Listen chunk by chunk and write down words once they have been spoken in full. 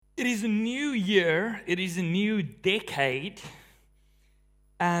It is a new year, it is a new decade,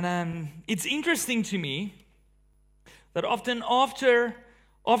 and it's interesting to me that often after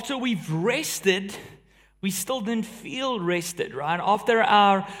we've rested, we still didn't feel rested, right?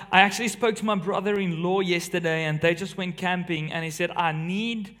 I actually spoke to my brother-in-law yesterday, and they just went camping, and he said, I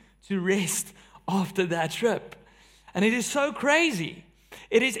need to rest after that trip. And it is so crazy.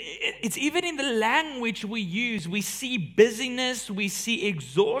 It's even in the language we use. We see busyness, we see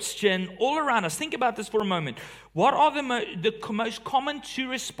exhaustion all around us. Think about this for a moment. What are the most common two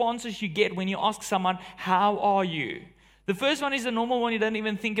responses you get when you ask someone, how are you? The first one is the normal one you don't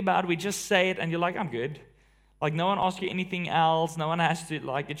even think about. We just say it and you're like, I'm good. Like no one asks you anything else. No one has to,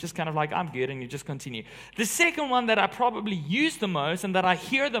 it's just kind of like, I'm good, and you just continue. The second one that I probably use the most and that I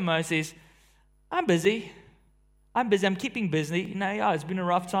hear the most is, I'm busy. I'm keeping busy. It's been a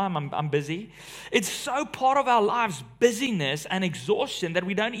rough time. I'm busy. It's so part of our lives, busyness and exhaustion, that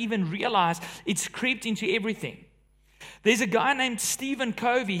we don't even realize it's creeped into everything. There's a guy named Stephen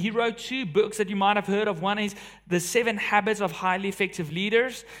Covey. He wrote 2 books that you might have heard of. One is The 7 Habits of Highly Effective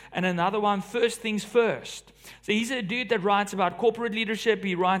Leaders, and another one, First Things First. So he's a dude that writes about corporate leadership.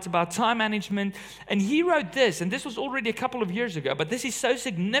 He writes about time management. And he wrote this, and this was already a couple of years ago, but this is so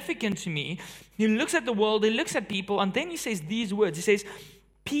significant to me. He looks at the world, he looks at people, and then he says these words. He says,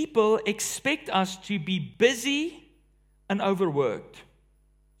 people expect us to be busy and overworked.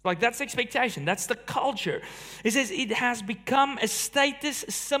 That's the expectation. That's the culture. He says it has become a status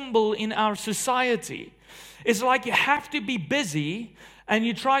symbol in our society. It's like you have to be busy, and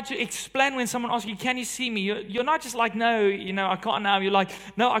you try to explain when someone asks you, can you see me? You're not just like, no, I can't now. You're like,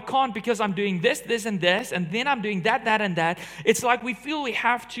 no, I can't because I'm doing this, this, and this, and then I'm doing that, and that. It's like we feel we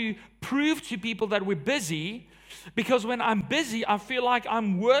have to prove to people that we're busy, because when I'm busy, I feel like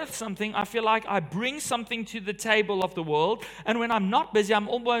I'm worth something. I feel like I bring something to the table of the world. And when I'm not busy, I'm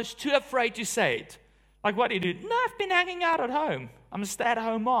almost too afraid to say it. Like, what do you do? No, I've been hanging out at home. I'm a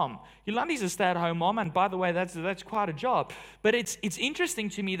stay-at-home mom. Yolandi's a stay-at-home mom, and by the way, that's quite a job. But it's interesting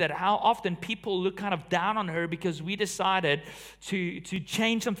to me that how often people look kind of down on her because we decided to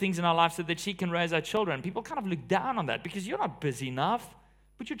change some things in our life so that she can raise our children. People kind of look down on that because you're not busy enough.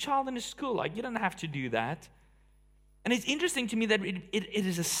 Put your child in a school. You don't have to do that. And it's interesting to me that it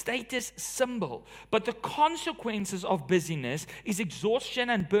is a status symbol. But the consequences of busyness is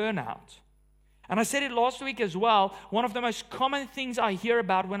exhaustion and burnout. And I said it last week as well. One of the most common things I hear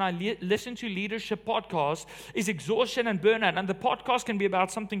about when I listen to leadership podcasts is exhaustion and burnout. And the podcast can be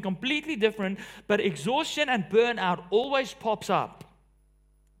about something completely different, but exhaustion and burnout always pops up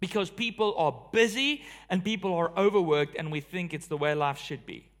because people are busy and people are overworked, and we think it's the way life should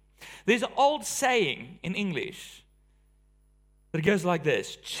be. There's an old saying in English. It goes like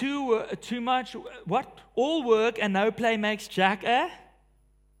this: too much, what? All work and no play makes Jack a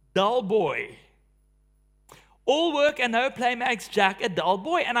dull boy. All work and no play makes Jack a dull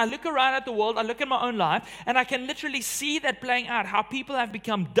boy. And I look around at the world, I look at my own life, and I can literally see that playing out, how people have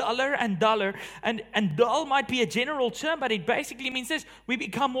become duller and duller. And dull might be a general term, but it basically means this: we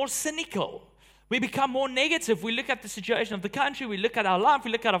become more cynical. We become more negative. We look at the situation of the country. We look at our life.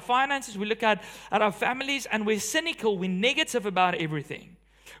 We look at our finances. We look at our families. And we're cynical. We're negative about everything.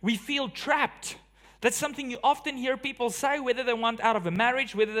 We feel trapped. That's something you often hear people say, whether they want out of a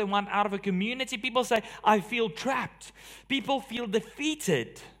marriage, whether they want out of a community. People say, I feel trapped. People feel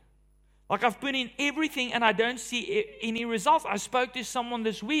defeated. Like, I've put in everything and I don't see any results. I spoke to someone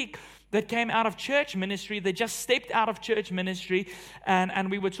this week that came out of church ministry. They just stepped out of church ministry, and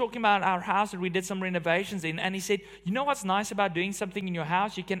we were talking about our house that we did some renovations in, and he said, you know what's nice about doing something in your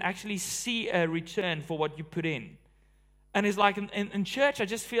house? You can actually see a return for what you put in. And he's like, in church, I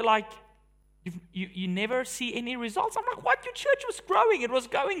just feel like you never see any results. I'm like, what? Your church was growing. It was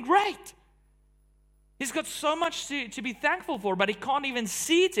going great. He's got so much to be thankful for, but he can't even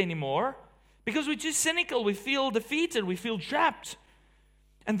see it anymore because we're too cynical. We feel defeated. We feel trapped.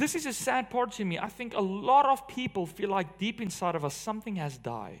 And this is a sad part to me. I think a lot of people feel like deep inside of us, something has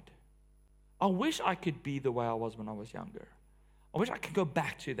died. I wish I could be the way I was when I was younger. I wish I could go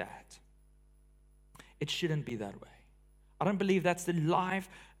back to that. It shouldn't be that way. I don't believe that's the life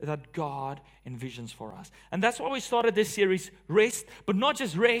that God envisions for us. And that's why we started this series, Rest, but not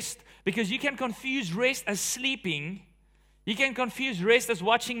just rest, because you can confuse rest as sleeping. You can confuse rest as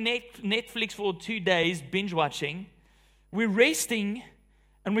watching Netflix for 2 days, binge watching. We're resting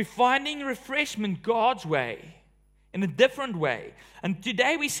and we're finding refreshment God's way. in a different way. And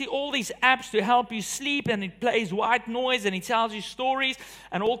today we see all these apps to help you sleep, and it plays white noise and it tells you stories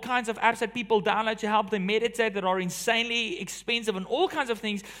and all kinds of apps that people download to help them meditate that are insanely expensive, and all kinds of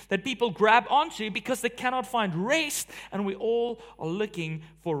things that people grab onto because they cannot find rest. And we all are looking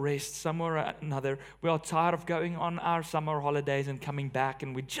for rest somewhere or another. We are tired of going on our summer holidays and coming back,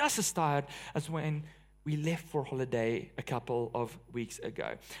 and we're just as tired as when we left for holiday a couple of weeks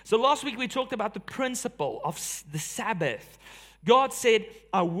ago. So last week we talked about the principle of the Sabbath. God said,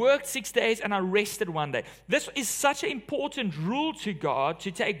 I worked 6 days and I rested one day. This is such an important rule to God, to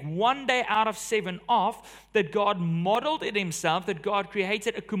take 1 day out of 7 off, that God modeled it himself, that God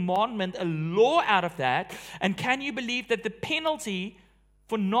created a commandment, a law out of that. And can you believe that the penalty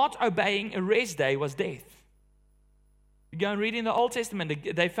for not obeying a rest day was death? You go and read in the Old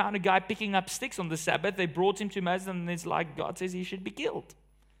Testament, they found a guy picking up sticks on the Sabbath. They brought him to Moses, and it's like, God says he should be killed.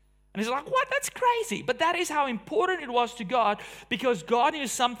 And he's like, what? That's crazy. But that is how important it was to God, because God knew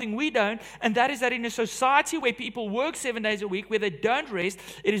something we don't, and that is that in a society where people work 7 days a week, where they don't rest,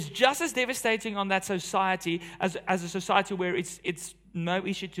 it is just as devastating on that society as a society where it's no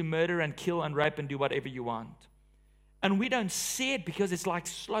issue to murder and kill and rape and do whatever you want. And we don't see it because it's like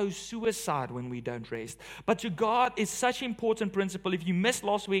slow suicide when we don't rest. But to God, it's such an important principle. If you missed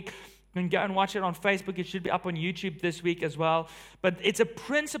last week, you can go and watch it on Facebook. It should be up on YouTube this week as well. But it's a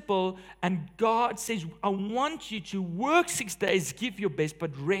principle, and God says, I want you to work 6 days, give your best,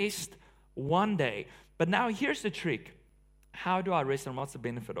 but rest one day. But now here's the trick. How do I rest, and what's the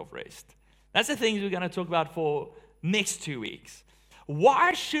benefit of rest? That's the things we're going to talk about for next 2 weeks.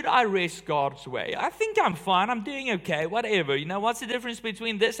 Why should I rest God's way? I think I'm fine. I'm doing okay. Whatever. You know, what's the difference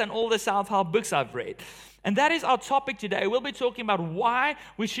between this and all the self-help books I've read? And that is our topic today. We'll be talking about why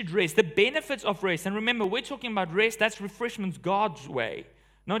we should rest, the benefits of rest. And remember, we're talking about rest. That's refreshment God's way,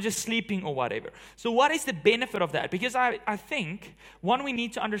 not just sleeping or whatever. So what is the benefit of that? Because I think, one, we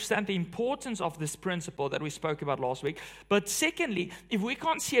need to understand the importance of this principle that we spoke about last week. But secondly, if we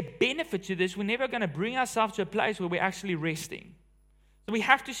can't see a benefit to this, we're never going to bring ourselves to a place where we're actually resting. So we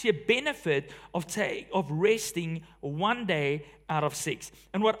have to see a benefit of resting 1 day out of 6.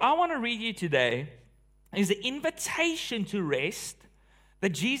 And what I want to read you today is the invitation to rest that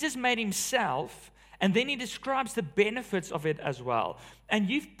Jesus made himself, and then he describes the benefits of it as well. And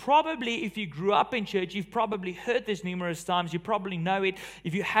you've probably, if you grew up in church, you've probably heard this numerous times. You probably know it.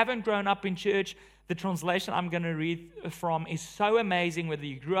 If you haven't grown up in church, the translation I'm going to read from is so amazing, whether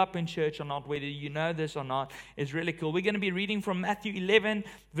you grew up in church or not, whether you know this or not, is really cool. We're going to be reading from Matthew 11,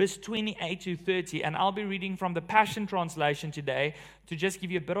 verse 28 to 30, and I'll be reading from the Passion Translation today to just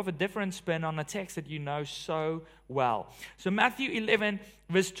give you a bit of a different spin on a text that you know so well. So Matthew 11,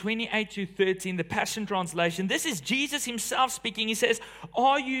 verse 28 to 30 in the Passion Translation. This is Jesus himself speaking. He says,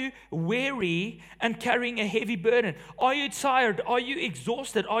 are you weary and carrying a heavy burden? Are you tired? Are you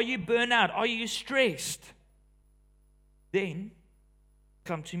exhausted? Are you burnt out? Are you stressed? Then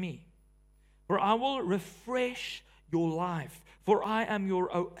come to me, for I will refresh your life, for I am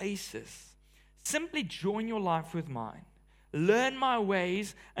your oasis. Simply join your life with mine. Learn my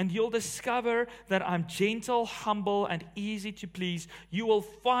ways, and you'll discover that I'm gentle, humble, and easy to please. You will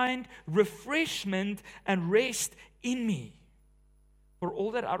find refreshment and rest in me. For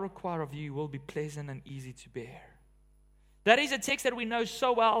all that I require of you will be pleasant and easy to bear. That is a text that we know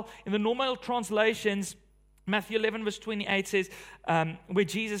so well. In the normal translations, Matthew 11, verse 28 says, where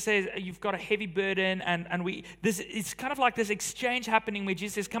Jesus says, you've got a heavy burden, and it's kind of like this exchange happening where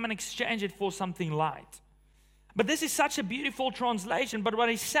Jesus says, come and exchange it for something light. But this is such a beautiful translation. But what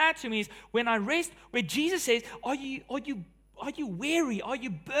is sad to me is when I rest, where Jesus says, are you weary? Are you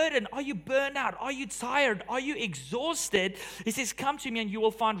burdened? Are you burned out? Are you tired? Are you exhausted? He says, come to me and you will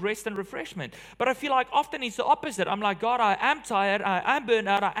find rest and refreshment. But I feel like often it's the opposite. I'm like, God, I am tired. I am burned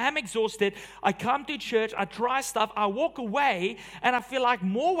out. I am exhausted. I come to church. I try stuff. I walk away and I feel like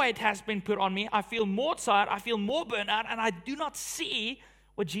more weight has been put on me. I feel more tired. I feel more burned out, and I do not see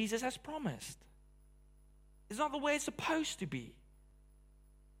what Jesus has promised. It's not the way it's supposed to be.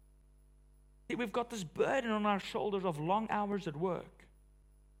 We've got this burden on our shoulders of long hours at work.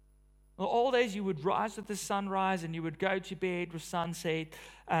 In the old days, you would rise with the sunrise and you would go to bed with sunset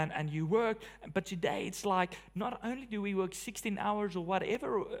and you work. But today, it's like not only do we work 16 hours or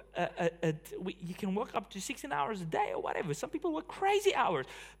whatever, you can work up to 16 hours a day or whatever. Some people work crazy hours.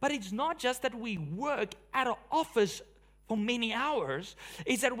 But it's not just that we work at an office for many hours,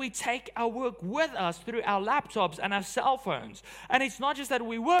 is that we take our work with us through our laptops and our cell phones. And it's not just that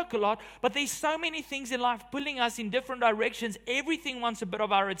we work a lot, but there's so many things in life pulling us in different directions. Everything wants a bit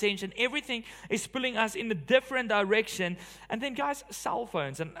of our attention. Everything is pulling us in a different direction. And then guys, cell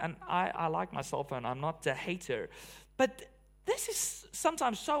phones, and I like my cell phone. I'm not a hater. But this is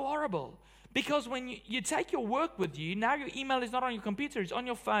sometimes so horrible. Because when you take your work with you, now your email is not on your computer, it's on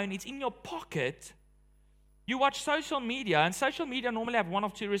your phone, it's in your pocket. You watch social media, and social media normally have one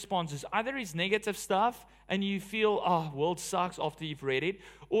of two responses. Either it's negative stuff, and you feel, oh, world sucks after you've read it,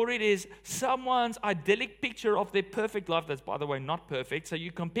 or it is someone's idyllic picture of their perfect life that's, by the way, not perfect. So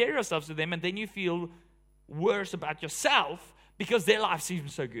you compare yourselves to them, and then you feel worse about yourself because their life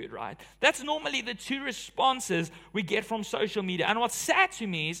seems so good, right? That's normally the two responses we get from social media. And what's sad to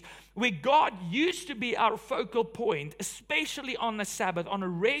me is where God used to be our focal point, especially on the Sabbath, on a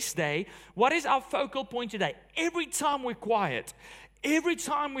rest day, what is our focal point today? Every time we're quiet, every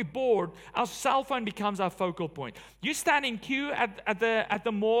time we're bored, our cell phone becomes our focal point. You stand in queue at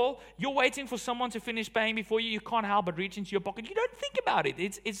the mall, you're waiting for someone to finish paying before you can't help but reach into your pocket. You don't think about it.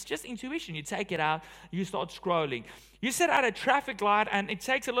 It's just intuition. You take it out, you start scrolling. You sit at a traffic light and it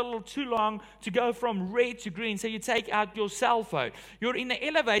takes a little too long to go from red to green, so you take out your cell phone. You're in the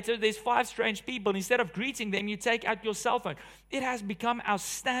elevator, there's 5 strange people. Instead of greeting them, you take out your cell phone. It has become our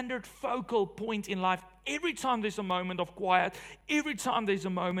standard focal point in life. Every time there's a moment of quiet, every time there's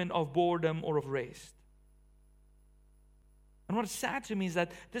a moment of boredom or of rest. And what's sad to me is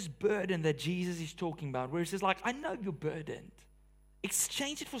that this burden that Jesus is talking about, where he says, like, I know you're burdened.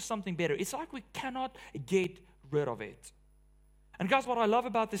 Exchange it for something better. It's like we cannot get rid of it. And guys, what I love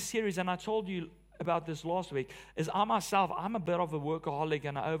about this series, and I told you about this last week, is I'm a bit of a workaholic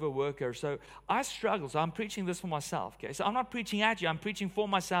and an overworker. So I struggle. So I'm preaching this for myself. Okay, so I'm not preaching at you. I'm preaching for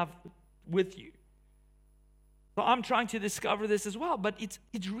myself with you. So I'm trying to discover this as well. But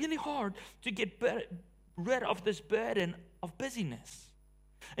it's really hard to get rid of this burden of busyness.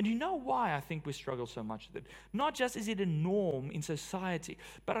 And you know why I think we struggle so much with it? Not just is it a norm in society,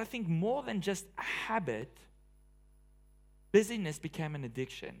 but I think more than just a habit, busyness became an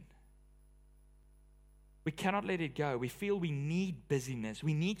addiction. We cannot let it go. We feel we need busyness.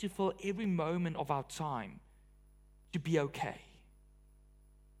 We need to fill every moment of our time to be okay.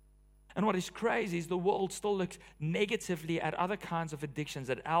 And what is crazy is the world still looks negatively at other kinds of addictions,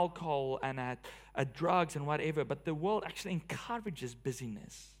 at alcohol and at drugs and whatever, but the world actually encourages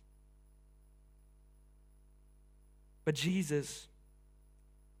busyness. But Jesus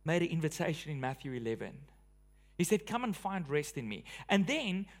made an invitation in Matthew 11. He said, come and find rest in me. And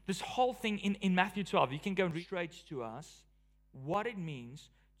then this whole thing in Matthew 12, you can go straight to us, what it means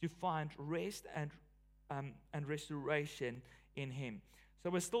to find rest and restoration in him. So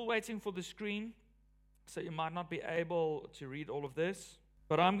we're still waiting for the screen, so you might not be able to read all of this,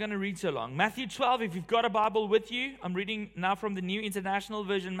 but I'm going to read so long. Matthew 12, if you've got a Bible with you, I'm reading now from the New International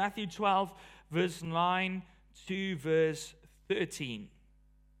Version, Matthew 12, verse 9 to verse 13.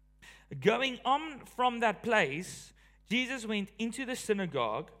 Going on from that place, Jesus went into the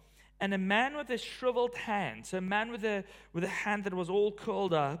synagogue, and a man with a shriveled hand, so a man with a hand that was all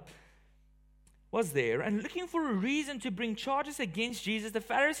curled up, was there. And looking for a reason to bring charges against Jesus, the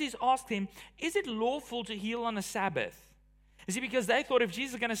Pharisees asked him, is it lawful to heal on a Sabbath? You see, because they thought if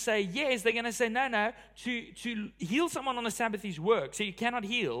Jesus is going to say yes, they're going to say no, to heal someone on a Sabbath is work, so you cannot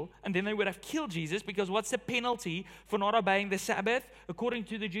heal. And then they would have killed Jesus, because what's the penalty for not obeying the Sabbath? According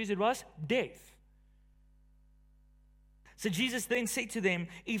to the Jews, it was death. So Jesus then said to them,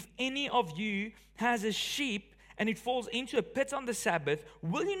 if any of you has a sheep and it falls into a pit on the Sabbath,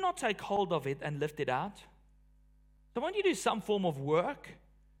 will you not take hold of it and lift it out? So won't you do some form of work?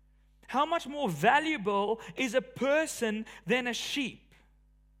 How much more valuable is a person than a sheep?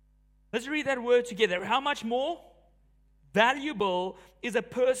 Let's read that word together. How much more valuable is a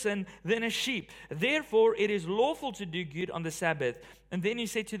person than a sheep? Therefore, it is lawful to do good on the Sabbath. And then he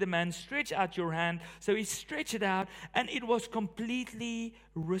said to the man, stretch out your hand. So he stretched it out, and it was completely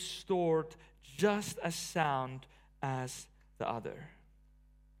restored, just as sound as the other.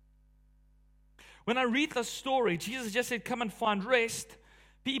 When I read the story, Jesus just said, come and find rest.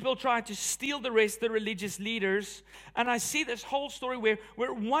 People try to steal the rest, the religious leaders. And I see this whole story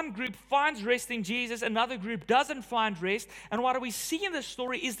where one group finds rest in Jesus, another group doesn't find rest. And what we see in this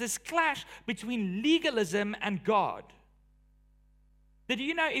story is this clash between legalism and God. Did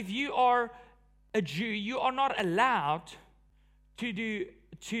you know if you are a Jew, you are not allowed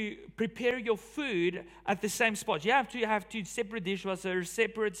to prepare your food at the same spot. You have two separate dishwashers,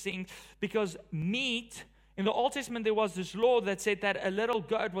 separate things, because meat, in the Old Testament there was this law that said that a little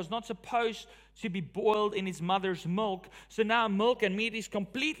goat was not supposed to be boiled in its mother's milk. So now milk and meat is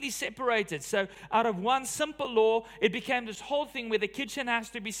completely separated. So out of one simple law, it became this whole thing where the kitchen has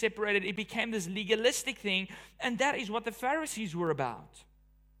to be separated. It became this legalistic thing, and that is what the Pharisees were about.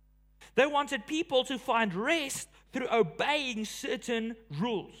 They wanted people to find rest through obeying certain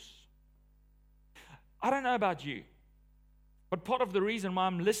rules. I don't know about you, But part of the reason why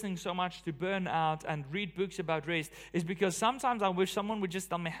I'm listening so much to burnout and read books about rest is because sometimes I wish someone would just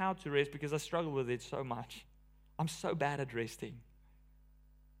tell me how to rest, because I struggle with it so much. I'm so bad at resting.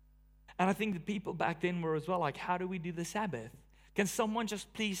 And I think the people back then were as well, like, how do we do the Sabbath? Can someone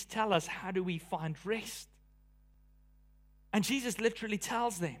just please tell us, how do we find rest? And Jesus literally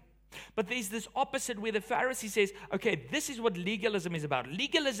tells them. But there's this opposite where the Pharisee says, okay, this is what legalism is about.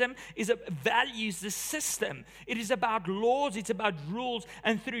 Legalism values the system. It is about laws, it's about rules.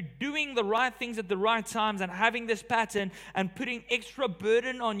 And through doing the right things at the right times and having this pattern and putting extra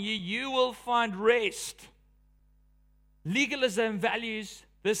burden on you, you will find rest. Legalism values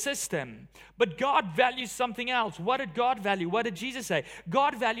the system. But God values something else. What did God value? What did Jesus say?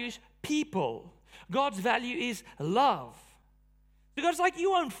 God values people. God's value is love. So God's like,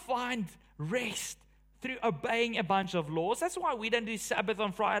 you won't find rest through obeying a bunch of laws. That's why we don't do Sabbath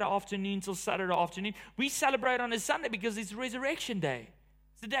on Friday afternoon till Saturday afternoon. We celebrate on a Sunday because it's Resurrection Day.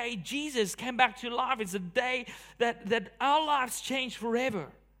 It's the day Jesus came back to life. It's the day that our lives change forever.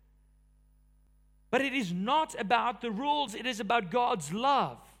 But it is not about the rules. It is about God's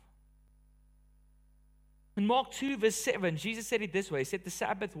love. In Mark 2 verse 7, Jesus said it this way. He said the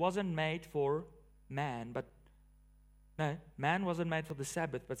Sabbath wasn't made for man, man wasn't made for the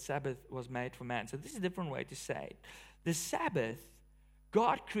Sabbath, but Sabbath was made for man. So this is a different way to say it. The Sabbath,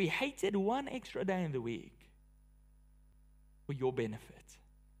 God created one extra day in the week for your benefit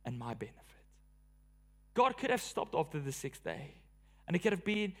and my benefit. God could have stopped after the sixth day. And it could have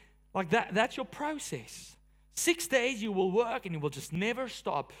been like that. That's your process. 6 days you will work and you will just never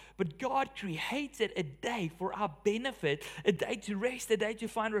stop. But God created a day for our benefit, a day to rest, a day to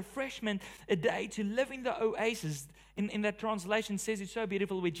find refreshment, a day to live in the oasis. In that translation says it's so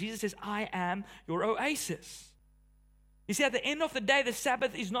beautiful where Jesus says, I am your oasis. You see, at the end of the day, the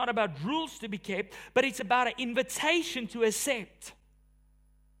Sabbath is not about rules to be kept, but it's about an invitation to accept.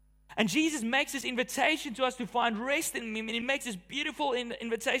 And Jesus makes this invitation to us to find rest in Him. And He makes this beautiful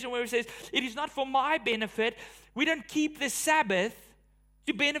invitation where He says, it is not for my benefit. We don't keep the Sabbath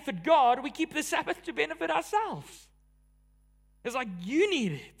to benefit God. We keep the Sabbath to benefit ourselves. It's like, you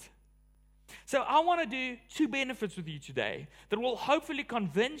need it. So I want to do 2 benefits with you today that will hopefully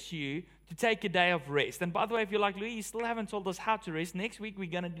convince you to take a day of rest. And by the way, if you're like, Louis, you still haven't told us how to rest. Next week,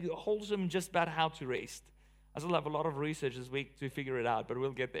 we're going to do a whole sermon just about how to rest. I still have a lot of research this week to figure it out, but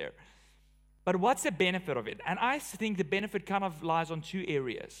we'll get there. But what's the benefit of it? And I think the benefit kind of lies on 2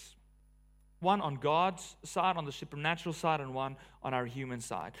 areas. One on God's side, on the supernatural side, and one on our human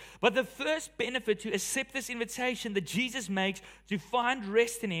side. But the first benefit to accept this invitation that Jesus makes to find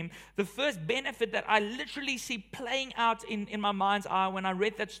rest in Him, the first benefit that I literally see playing out in my mind's eye when I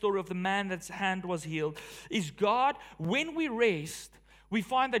read that story of the man that's hand was healed, is God, when we rest, we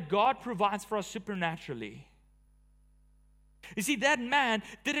find that God provides for us supernaturally. You see, that man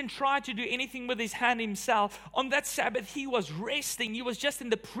didn't try to do anything with his hand himself. On that Sabbath, he was resting. He was just in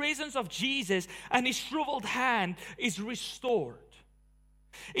the presence of Jesus, and his shriveled hand is restored.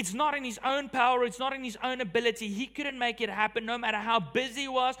 It's not in his own power. It's not in his own ability. He couldn't make it happen, no matter how busy he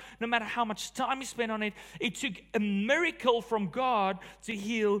was, no matter how much time he spent on it. It took a miracle from God to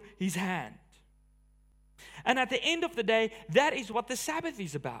heal his hand. And at the end of the day, that is what the Sabbath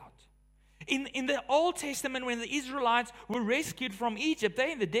is about. In the Old Testament, when the Israelites were rescued from Egypt,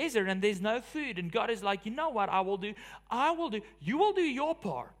 they're in the desert and there's no food. And God is like, you know what I will do? You will do your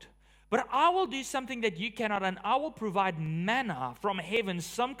part. But I will do something that you cannot, and I will provide manna from heaven,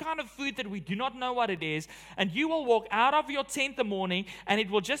 some kind of food that we do not know what it is. And you will walk out of your tent in the morning, and it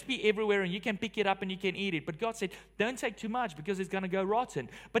will just be everywhere, and you can pick it up and you can eat it. But God said, don't take too much because it's going to go rotten.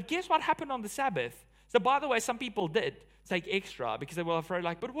 But guess what happened on the Sabbath? So by the way, some people did take extra because they were afraid,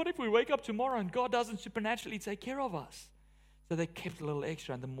 like, but what if we wake up tomorrow and God doesn't supernaturally take care of us? So they kept a little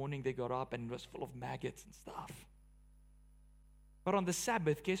extra. In the morning they got up and it was full of maggots and stuff. But on the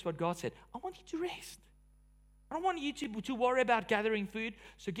Sabbath, guess what God said? I want you to rest. I don't want you to worry about gathering food.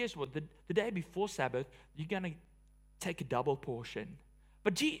 So guess what? The day before Sabbath, you're going to take a double portion.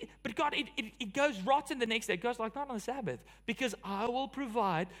 But God, it goes rotten the next day. It goes like, not on the Sabbath. Because I will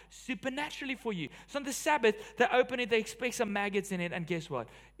provide supernaturally for you. So on the Sabbath, they open it, they expect some maggots in it. And guess what?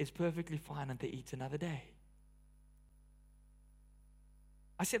 It's perfectly fine and they eat another day.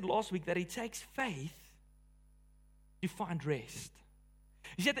 I said last week that it takes faith to find rest.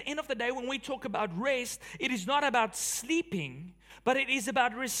 You see, at the end of the day, when we talk about rest, it is not about sleeping, but it is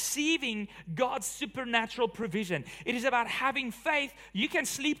about receiving God's supernatural provision. It is about having faith. You can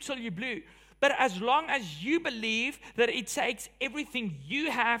sleep till you're blue, But as long as you believe that it takes everything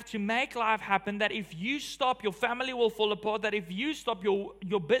you have to make life happen, that if you stop, your family will fall apart, that if you stop,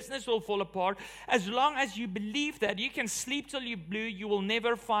 your business will fall apart, as long as you believe that, you can sleep till you're blue, you will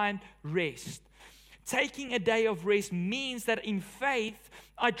never find rest. Taking a day of rest means that in faith,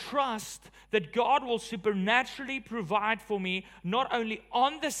 I trust that God will supernaturally provide for me, not only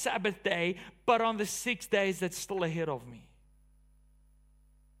on the Sabbath day, but on the 6 days that's still ahead of me.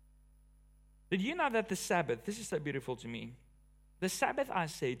 Did you know that the Sabbath, this is so beautiful to me, the Sabbath, I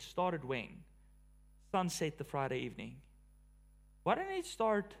said, started when? Sunset the Friday evening. Why didn't it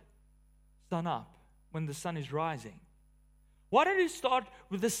start sun up, when the sun is rising? Why did it start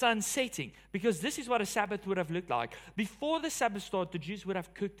with the sun setting? Because this is what a Sabbath would have looked like. Before the Sabbath started, the Jews would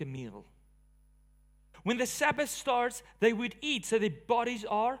have cooked a meal. When the Sabbath starts, they would eat, so their bodies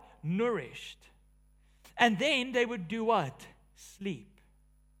are nourished. And then they would do what? Sleep.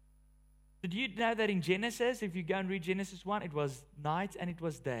 Did you know that in Genesis, if you go and read Genesis 1, it was night and it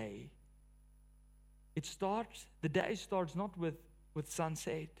was day. The day starts not with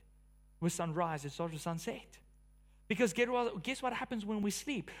sunset, with sunrise, it starts with sunset. Because guess what happens when we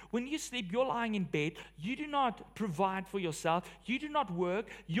sleep? When you sleep, you're lying in bed. You do not provide for yourself. You do not work.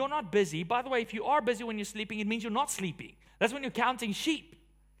 You're not busy. By the way, if you are busy when you're sleeping, it means you're not sleeping. That's when you're counting sheep.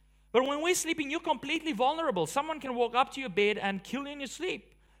 But when we're sleeping, you're completely vulnerable. Someone can walk up to your bed and kill you in your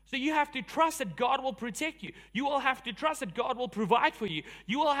sleep. So you have to trust that God will protect you. You will have to trust that God will provide for you.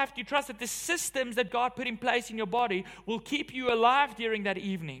 You will have to trust that the systems that God put in place in your body will keep you alive during that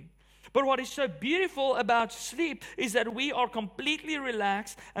evening. But what is so beautiful about sleep is that we are completely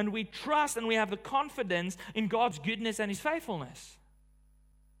relaxed and we trust and we have the confidence in God's goodness and His faithfulness.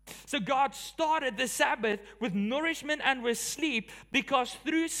 So God started the Sabbath with nourishment and with sleep, because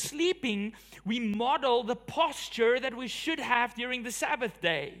through sleeping we model the posture that we should have during the Sabbath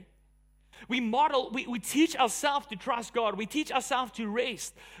day. We teach ourselves to trust God. We teach ourselves to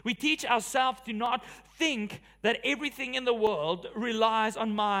rest. We teach ourselves to not think that everything in the world relies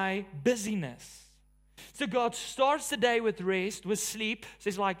on my busyness. So God starts the day with rest, with sleep. So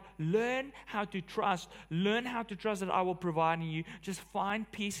it's like, learn how to trust. Learn how to trust that I will provide in you. Just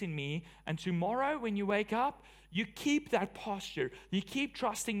find peace in me. And tomorrow when you wake up, you keep that posture. You keep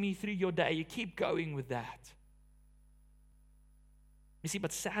trusting me through your day. You keep going with that. You see,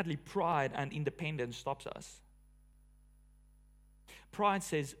 but sadly, pride and independence stops us. Pride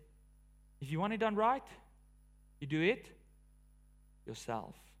says, if you want it done right, you do it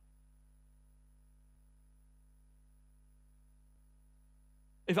yourself.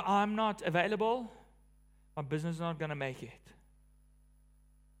 If I'm not available, my business is not going to make it.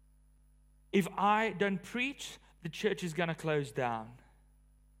 If I don't preach, the church is going to close down.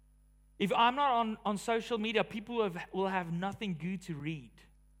 If I'm not on social media, people will have nothing good to read.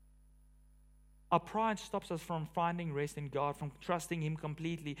 Our pride stops us from finding rest in God, from trusting Him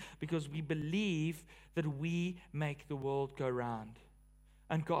completely, because we believe that we make the world go round.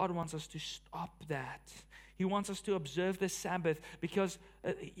 And God wants us to stop that. He wants us to observe the Sabbath, because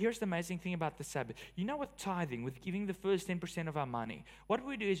here's the amazing thing about the Sabbath. You know, with tithing, with giving the first 10% of our money, what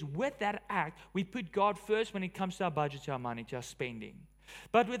we do is with that act, we put God first when it comes to our budget, to our money, to our spending.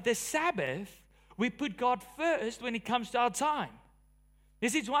 But with the Sabbath, we put God first when it comes to our time. You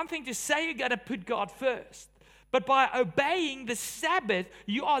see, it's one thing to say you got to put God first, but by obeying the Sabbath,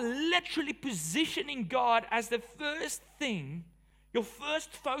 you are literally positioning God as the first thing, your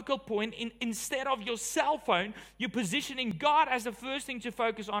first focal point. Instead of your cell phone, you're positioning God as the first thing to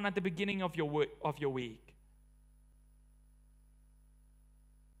focus on at the beginning of your week.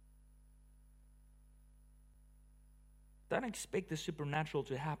 Don't expect the supernatural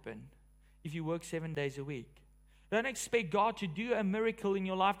to happen if you work 7 days a week. Don't expect God to do a miracle in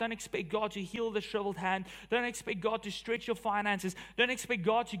your life. Don't expect God to heal the shriveled hand. Don't expect God to stretch your finances. Don't expect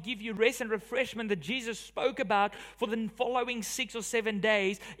God to give you rest and refreshment that Jesus spoke about for the following 6 or 7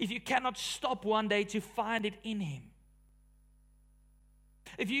 days if you cannot stop one day to find it in Him.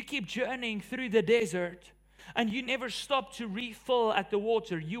 If you keep journeying through the desert and you never stop to refill at the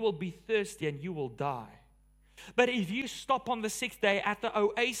water, you will be thirsty and you will die. But if you stop on the 6th day at the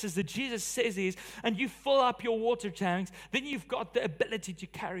oasis that Jesus says is, and you fill up your water tanks, then you've got the ability to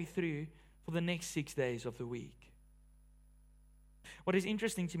carry through for the next 6 days of the week. What is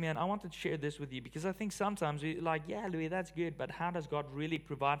interesting to me, and I wanted to share this with you, because I think sometimes we're like, yeah, Louis, that's good, but how does God really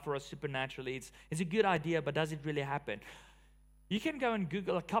provide for us supernaturally? It's a good idea, but does it really happen? You can go and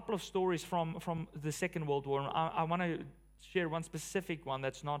Google a couple of stories from the Second World War. I want to share one specific one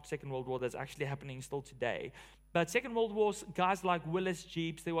that's not Second World War, that's actually happening still today. But Second World War, guys like Willis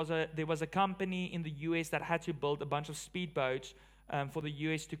Jeeps, there was a company in the US that had to build a bunch of speedboats for the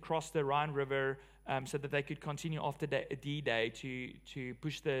US to cross the Rhine River so that they could continue after D-Day to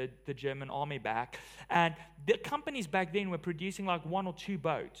push the German army back. And the companies back then were producing like 1 or 2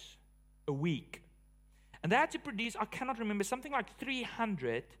 boats a week. And they had to produce, I cannot remember, something like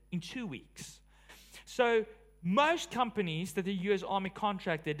 300 in 2 weeks. So most companies that the US Army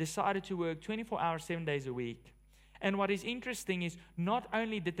contracted decided to work 24 hours, 7 days a week. And what is interesting is not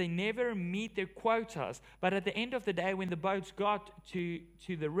only did they never meet their quotas, but at the end of the day, when the boats got to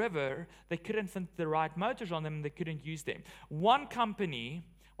the river, they couldn't find the right motors on them and they couldn't use them. One company,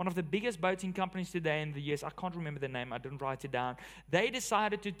 one of the biggest boating companies today in the US, I can't remember the name, I didn't write it down, they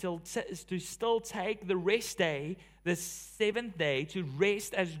decided to still take the rest day, the 7th day, to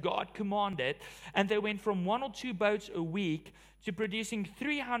rest as God commanded. And they went from 1 or 2 boats a week to producing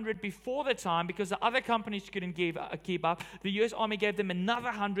 300 before the time because the other companies couldn't keep up. The US Army gave them another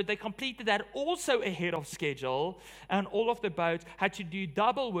 100. They completed that also ahead of schedule. And all of the boats had to do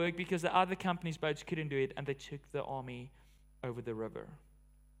double work because the other companies' boats couldn't do it. And they took the army over the river.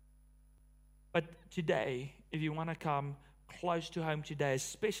 But today, if you want to come close to home today,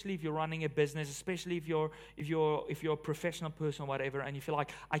 especially if you're running a business, especially if you're a professional person or whatever, and you feel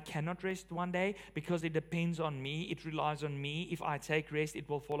like I cannot rest one day because it depends on me, it relies on me. If I take rest, it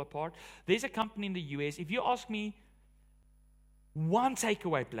will fall apart. There's a company in the US. If you ask me one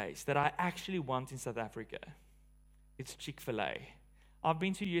takeaway place that I actually want in South Africa, it's Chick-fil-A. I've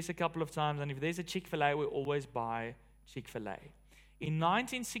been to the US a couple of times, and if there's a Chick-fil-A, we always buy Chick-fil-A. In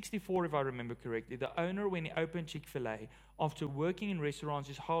 1964, if I remember correctly, the owner, when he opened Chick-fil-A, after working in restaurants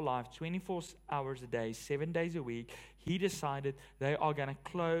his whole life, 24 hours a day, 7 days a week, he decided they are going to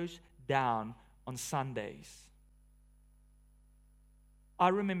close down on Sundays. I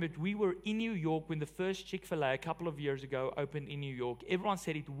remember we were in New York when the first Chick-fil-A a couple of years ago opened in New York. Everyone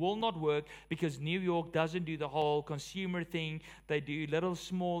said it will not work because New York doesn't do the whole consumer thing. They do little,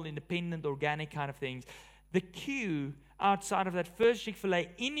 small, independent, organic kind of things. The queue outside of that first Chick-fil-A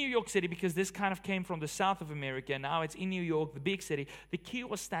in New York City, because this kind of came from the south of America, now it's in New York, the big city, the queue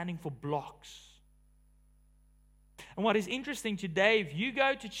was standing for blocks. And what is interesting today, if you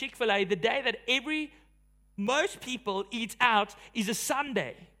go to Chick-fil-A, the day that most people eat out is a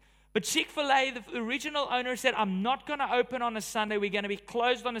Sunday. But Chick-fil-A, the original owner said, I'm not going to open on a Sunday. We're going to be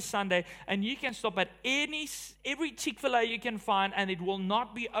closed on a Sunday. And you can stop at every Chick-fil-A you can find, and it will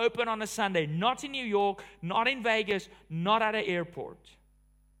not be open on a Sunday. Not in New York, not in Vegas, not at an airport.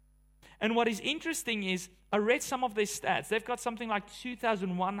 And what is interesting is, I read some of their stats. They've got something like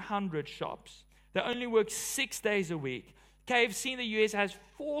 2,100 shops. They only work 6 days a week. KFC in the US has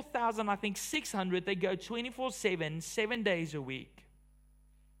 4,600. They go 24/7, 7 days a week.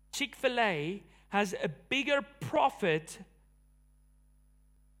 Chick-fil-A has a bigger profit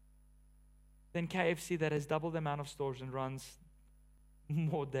than KFC, that has double the amount of stores and runs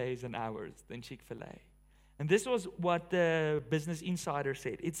more days and hours than Chick-fil-A. And this was what the Business Insider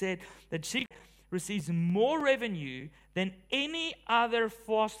said. It said that Chick-fil-A receives more revenue than any other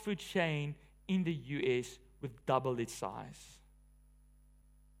fast food chain in the US with double its size.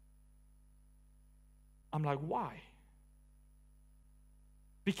 I'm like, why?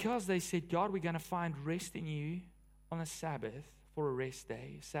 Because they said, God, we're going to find rest in you on a Sabbath for a rest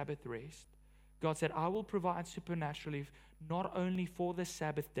day, Sabbath rest. God said, I will provide supernaturally not only for the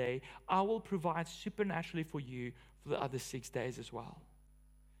Sabbath day, I will provide supernaturally for you for the other 6 days as well.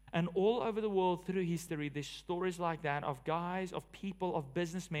 And all over the world through history, there's stories like that of guys, of people, of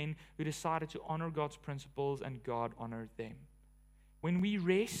businessmen who decided to honor God's principles, and God honored them. When we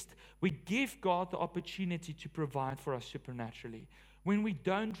rest, we give God the opportunity to provide for us supernaturally. When we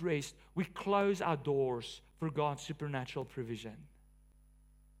don't rest, we close our doors for God's supernatural provision.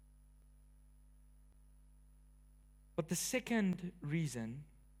 But the second reason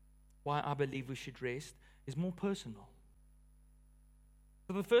why I believe we should rest is more personal.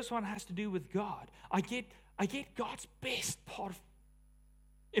 So the first one has to do with God. I get God's best part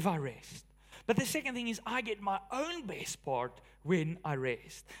if I rest. But the second thing is I get my own best part when I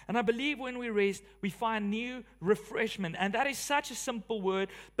rest. And I believe when we rest, we find new refreshment. And that is such a simple word,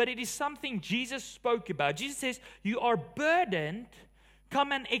 but it is something Jesus spoke about. Jesus says, you are burdened.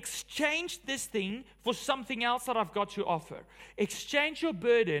 Come and exchange this thing for something else that I've got to offer. Exchange your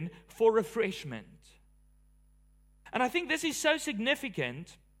burden for refreshment. And I think this is so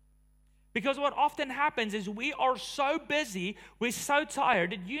significant because what often happens is we are so busy, we're so tired.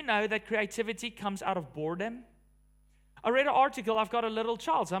 Did you know that creativity comes out of boredom? I read an article, I've got a little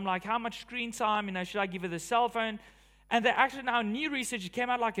child, so I'm like, how much screen time, should I give her the cell phone? And they actually now, new research came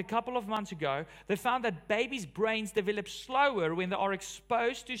out like a couple of months ago. They found that babies' brains develop slower when they are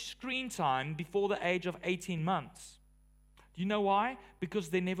exposed to screen time before the age of 18 months. Do you know why? Because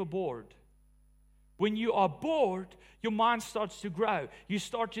they're never bored. When you are bored, your mind starts to grow. You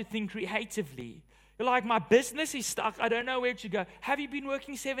start to think creatively. You're like, my business is stuck. I don't know where to go. Have you been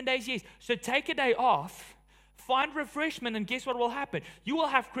working 7 days? Yes. So take a day off, find refreshment, and guess what will happen? You will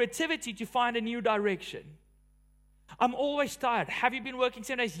have creativity to find a new direction. I'm always tired. Have you been working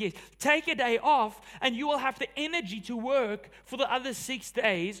 7 days? Yes. Take a day off, and you will have the energy to work for the other 6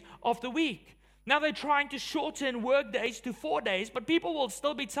 days of the week. Now they're trying to shorten work days to 4 days, but people will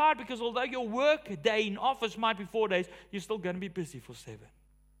still be tired because although your work day in office might be 4 days, you're still going to be busy for 7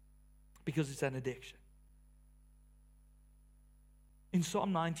 because it's an addiction. In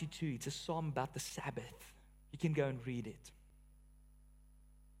Psalm 92, it's a psalm about the Sabbath. You can go and read it.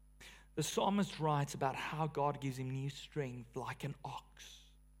 The psalmist writes about how God gives him new strength like an ox.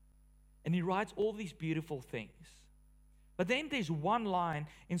 And he writes all these beautiful things. But then there's one line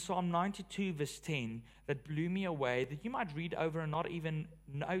in Psalm 92 verse 10 that blew me away that you might read over and not even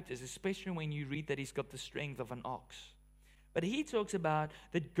notice, especially when you read that he's got the strength of an ox. But he talks about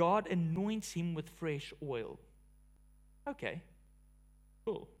that God anoints him with fresh oil. Okay,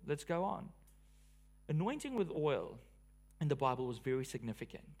 cool, let's go on. Anointing with oil in the Bible was very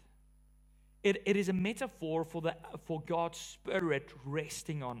significant. It is a metaphor for God's Spirit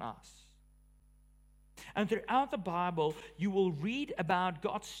resting on us. And throughout the Bible, you will read about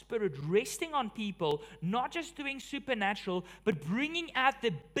God's Spirit resting on people, not just doing supernatural, but bringing out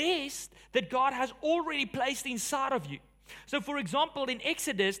the best that God has already placed inside of you. So, for example, in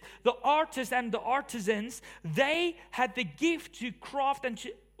Exodus, the artists and the artisans, they had the gift to craft and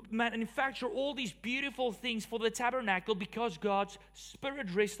to manufacture all these beautiful things for the tabernacle because God's Spirit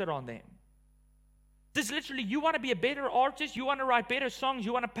rested on them. This is literally, you want to be a better artist, you want to write better songs,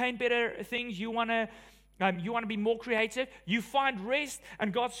 you want to paint better things, you want to be more creative. You find rest,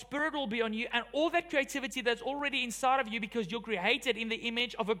 and God's Spirit will be on you, and all that creativity that's already inside of you because you're created in the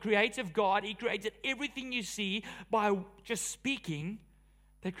image of a creative God. He created everything you see by just speaking.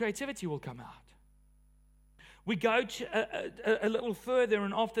 That creativity will come out. We go to a little further,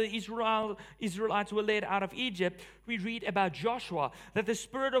 and after the Israelites were led out of Egypt, we read about Joshua, that the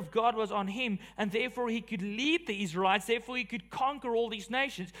Spirit of God was on him, and therefore he could lead the Israelites, therefore he could conquer all these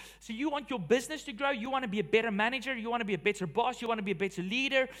nations. So you want your business to grow, you want to be a better manager, you want to be a better boss, you want to be a better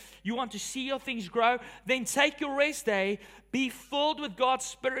leader, you want to see your things grow, then take your rest day, be filled with God's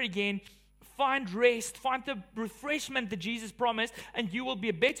Spirit again, find rest, find the refreshment that Jesus promised, and you will be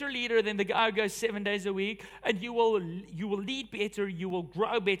a better leader than the guy who goes 7 days a week, and you will lead better, you will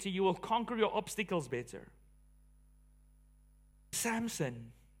grow better, you will conquer your obstacles better.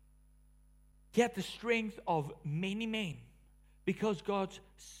 Samson, he had the strength of many men because God's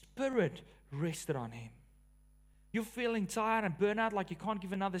Spirit rested on him. You're feeling tired and burnt out, like you can't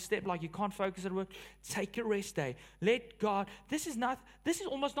give another step, like you can't focus at work. Take a rest day. Let God, this is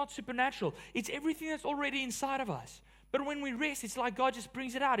almost not supernatural. It's everything that's already inside of us. But when we rest, it's like God just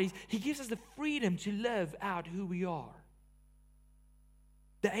brings it out. He gives us the freedom to live out who we are.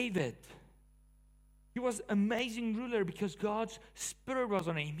 David, he was an amazing ruler because God's Spirit was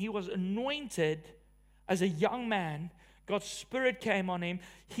on him. He was anointed as a young man. God's Spirit came on him.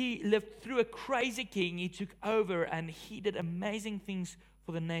 He lived through a crazy king. He took over and he did amazing things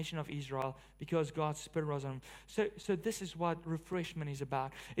for the nation of Israel because God's Spirit was on him. So this is what refreshment is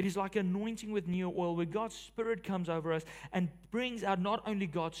about. It is like anointing with new oil where God's Spirit comes over us and brings out not only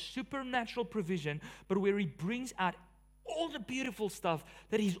God's supernatural provision, but where He brings out all the beautiful stuff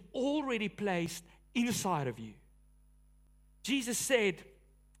that He's already placed inside of you. Jesus said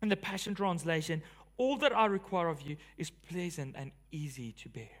in the Passion Translation, all that I require of you is pleasant and easy to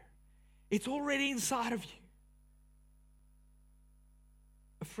bear. It's already inside of you.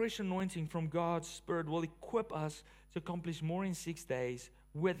 A fresh anointing from God's Spirit will equip us to accomplish more in 6 days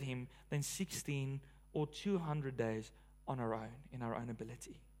with Him than 16 or 200 days on our own, in our own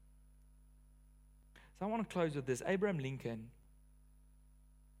ability. So I want to close with this. Abraham Lincoln,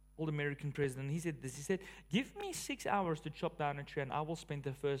 old American president, he said this. He said, give me 6 hours to chop down a tree and I will spend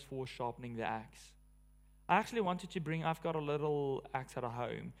the first 4 sharpening the axe. I actually wanted to I've got a little axe at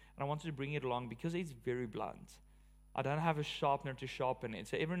home, and I wanted to bring it along because it's very blunt. I don't have a sharpener to sharpen it.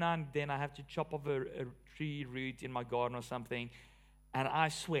 So every now and then I have to chop off a tree root in my garden or something, and I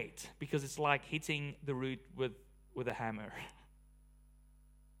sweat because it's like hitting the root with a hammer.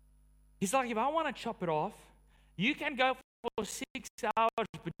 He's like, if I want to chop it off, you can go for 6 hours,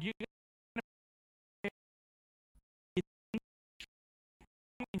 but you're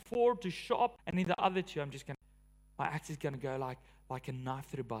forward to sharp, and in the other 2, my axe is going to go like a knife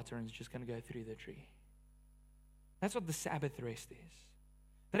through butter, and it's just going to go through the tree. That's what the Sabbath rest is.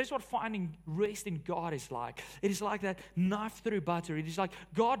 That is what finding rest in God is like. It is like that knife through butter. It is like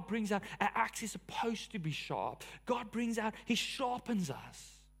God brings out, our axe is supposed to be sharp. God brings out, He sharpens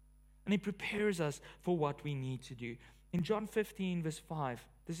us. And He prepares us for what we need to do. In John 15, verse 5,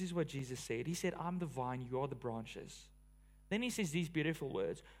 this is what Jesus said. He said, I'm the vine, you are the branches. Then He says these beautiful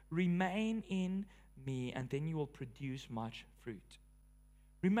words, remain in me, and then you will produce much fruit.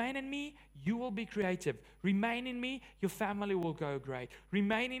 Remain in me, you will be creative. Remain in me, your family will go great.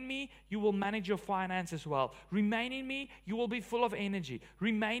 Remain in me, you will manage your finances well. Remain in me, you will be full of energy.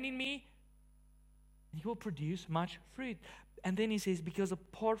 Remain in me, and you will produce much fruit. And then He says, because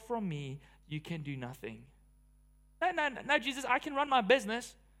apart from me, you can do nothing. No, Jesus, I can run my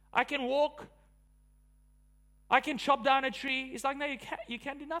business. I can walk. I can chop down a tree. It's like, no, you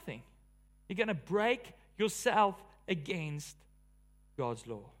can't do nothing. You're going to break yourself against God's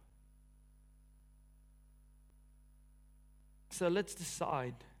law. So let's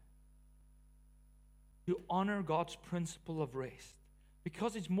decide to honor God's principle of rest,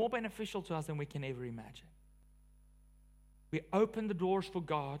 because it's more beneficial to us than we can ever imagine. We open the doors for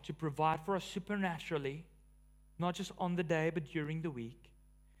God to provide for us supernaturally, not just on the day, but during the week.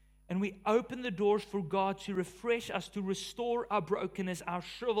 And we open the doors for God to refresh us, to restore our brokenness, our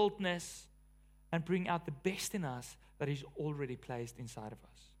shriveledness, and bring out the best in us that He's already placed inside of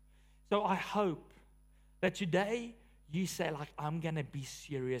us. So I hope that today you say, like, I'm going to be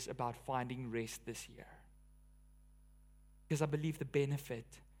serious about finding rest this year. Because I believe the benefit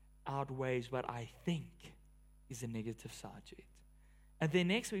outweighs what I think is a negative side to it. And then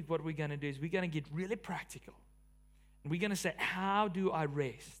next week, what we're going to do is we're going to get really practical. And we're going to say, how do I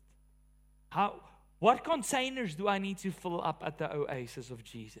rest? What containers do I need to fill up at the oasis of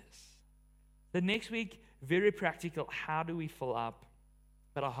Jesus? The next week, very practical. How do we fill up?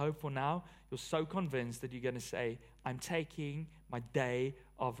 But I hope for now, you're so convinced that you're going to say, I'm taking my day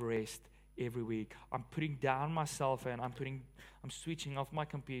of rest every week. I'm putting down my cell phone. I'm switching off my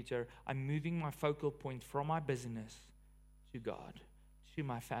computer. I'm moving my focal point from my business to God, to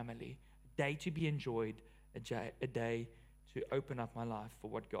my family. A day to be enjoyed, a day to open up my life for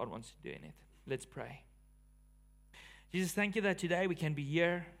what God wants to do in it. Let's pray. Jesus, thank you that today we can be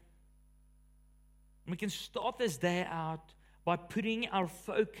here. We can start this day out by putting our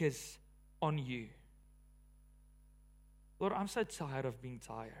focus on you. Lord, I'm so tired of being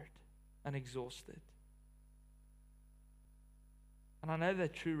tired and exhausted. And I know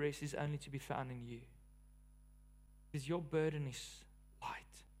that true rest is only to be found in you, because your burden is light.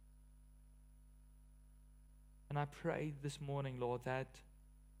 And I pray this morning, Lord, that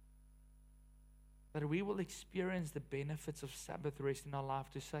we will experience the benefits of Sabbath rest in our life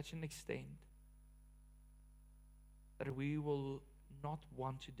to such an extent that we will not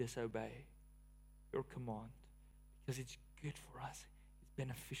want to disobey your command, because it's good for us, it's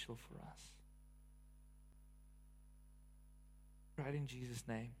beneficial for us. Right, in Jesus'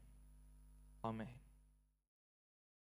 name, amen.